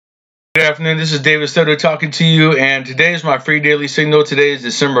Good afternoon, this is David Soto talking to you, and today is my free daily signal. Today is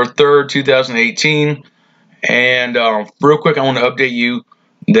December 3rd, 2018, and real quick, I want to update you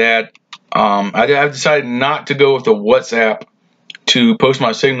that I've decided not to go with the WhatsApp to post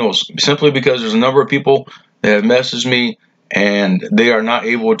my signals, simply because there's a number of people that have messaged me, and they are not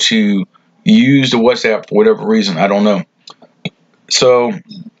able to use the WhatsApp for whatever reason. I don't know. So,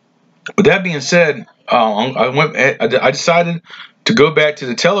 with that being said, I decided to go back to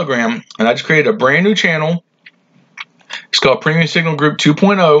the Telegram, and I just created a brand new channel. It's called Premium Signal Group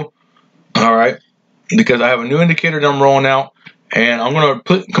 2.0. All right, because I have a new indicator that I'm rolling out, and I'm going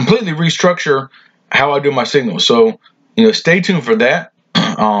to completely restructure how I do my signals. So, stay tuned for that. Here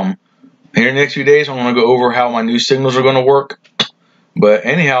in the next few days, I'm going to go over how my new signals are going to work. But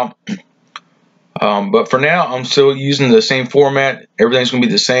anyhow, but for now, I'm still using the same format. Everything's going to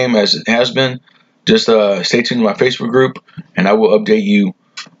be the same as it has been. Just stay tuned to my Facebook group, and I will update you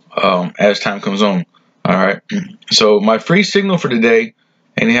as time comes on. All right. So my free signal for today,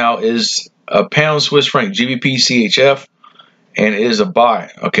 anyhow, is a pound Swiss franc GBPCHF, and it is a buy.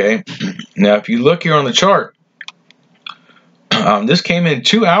 Okay. Now, if you look here on the chart, this came in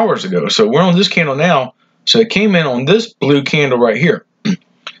 2 hours ago. So we're on this candle now. So it came in on this blue candle right here.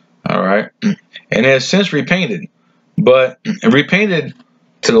 All right, and it has since repainted, but it repainted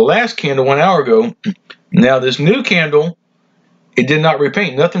to the last candle 1 hour ago. Now this new candle, it did not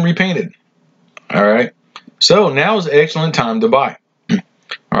repaint, nothing repainted. All right, so now is an excellent time to buy. All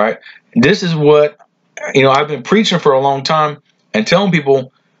right, this is what I've been preaching for a long time and telling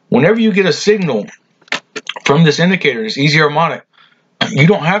people: whenever you get a signal from this indicator, this easy harmonic, you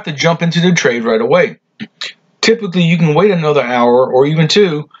don't have to jump into the trade right away. Typically, you can wait another hour or even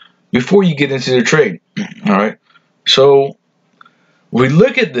two before you get into the trade. All right, so we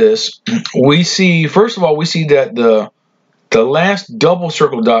look at this, we see, first of all, we see that the last double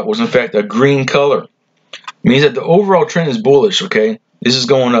circle dot was in fact a green color. It means that the overall trend is bullish. Okay, this is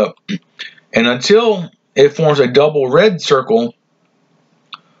going up, and until it forms a double red circle,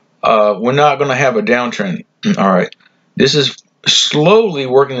 we're not going to have a downtrend. All right, this is slowly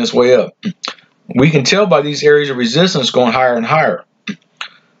working its way up. We can tell by these areas of resistance going higher and higher.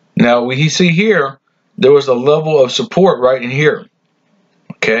 Now we see here there was a level of support right in here.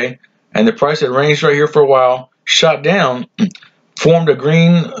 Okay, and the price had ranged right here for a while, shot down, formed a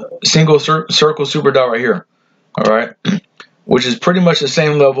green single circle super dot right here. All right, which is pretty much the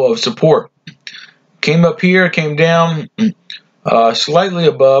same level of support. Came up here, came down slightly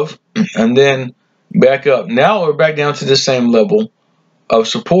above, and then back up. Now we're back down to the same level of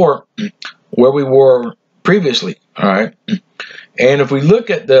support where we were previously. All right, and if we look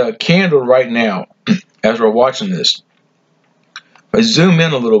at the candle right now as we're watching this, if I zoom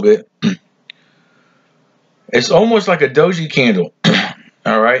in a little bit, it's almost like a doji candle.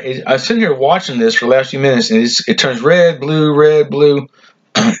 All right, I'm sitting here watching this for the last few minutes, and it turns red, blue,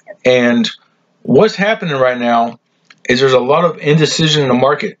 and what's happening right now is there's a lot of indecision in the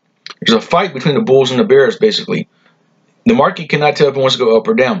market. There's a fight between the bulls and the bears, basically. The market cannot tell if it wants to go up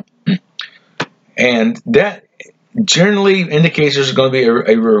or down, and that generally indicates there's going to be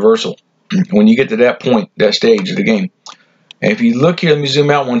a reversal when you get to that point, that stage of the game. And if you look here, let me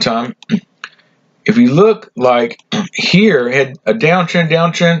zoom out one time. If you look, like here, it had a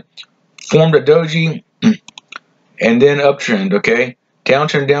downtrend, formed a doji, and then uptrend. Okay,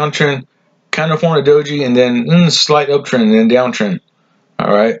 downtrend, kind of formed a doji, and then slight uptrend, and then downtrend.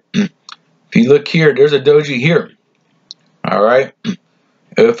 All right. If you look here, there's a doji here. All right.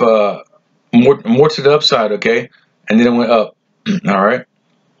 If more to the upside, okay, and then it went up. All right.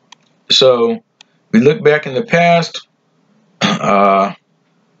 So we look back in the past.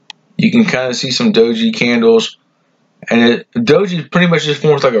 You can kind of see some doji candles, and doji pretty much just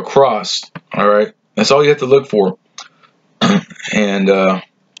forms like a cross. All right, that's all you have to look for. And I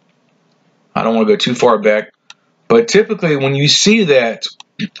don't want to go too far back, but typically when you see that,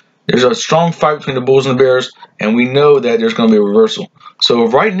 there's a strong fight between the bulls and the bears, and we know that there's going to be a reversal. So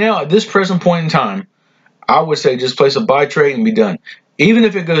right now, at this present point in time, I would say just place a buy trade and be done. Even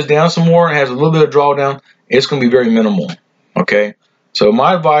if it goes down some more and has a little bit of drawdown, it's going to be very minimal. Okay, so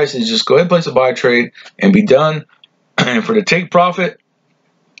my advice is just go ahead and place a buy trade and be done. And for the take profit,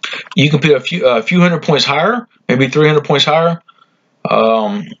 you can put a few hundred points higher, maybe 300 points higher.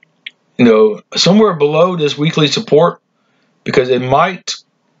 Somewhere below this weekly support, because it might.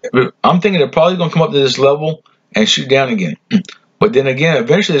 I'm thinking they're probably going to come up to this level and shoot down again. But then again,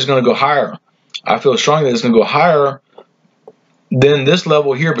 eventually it's going to go higher. I feel strongly that it's going to go higher than this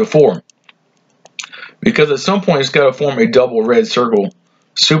level here before, because at some point it's got to form a double red circle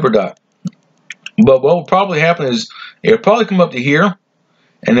super dot. But what will probably happen is it'll probably come up to here,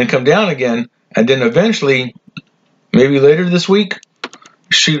 and then come down again, and then eventually, maybe later this week,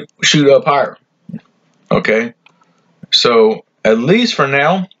 shoot up higher. Okay, so at least for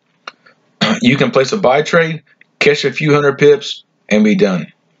now, you can place a buy trade, catch a few hundred pips, and be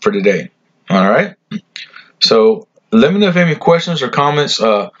done for today. All right. So let me know if you have any questions or comments.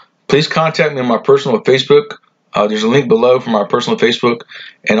 Please contact me on my personal Facebook. There's a link below for my personal Facebook,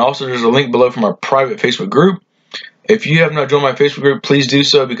 and also there's a link below for my private Facebook group. If you have not joined my Facebook group, please do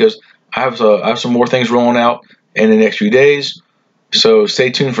so, because I have some more things rolling out in the next few days. So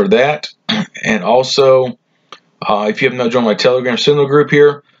stay tuned for that. And also, if you have not joined my Telegram Signal group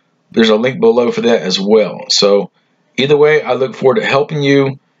here, there's a link below for that as well. So either way, I look forward to helping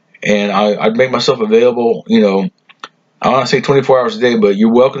you, and I'd make myself available, you know, I don't want to say 24 hours a day, but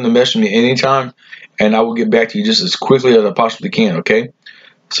you're welcome to message me anytime, and I will get back to you just as quickly as I possibly can, okay?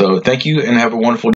 So thank you, and have a wonderful day.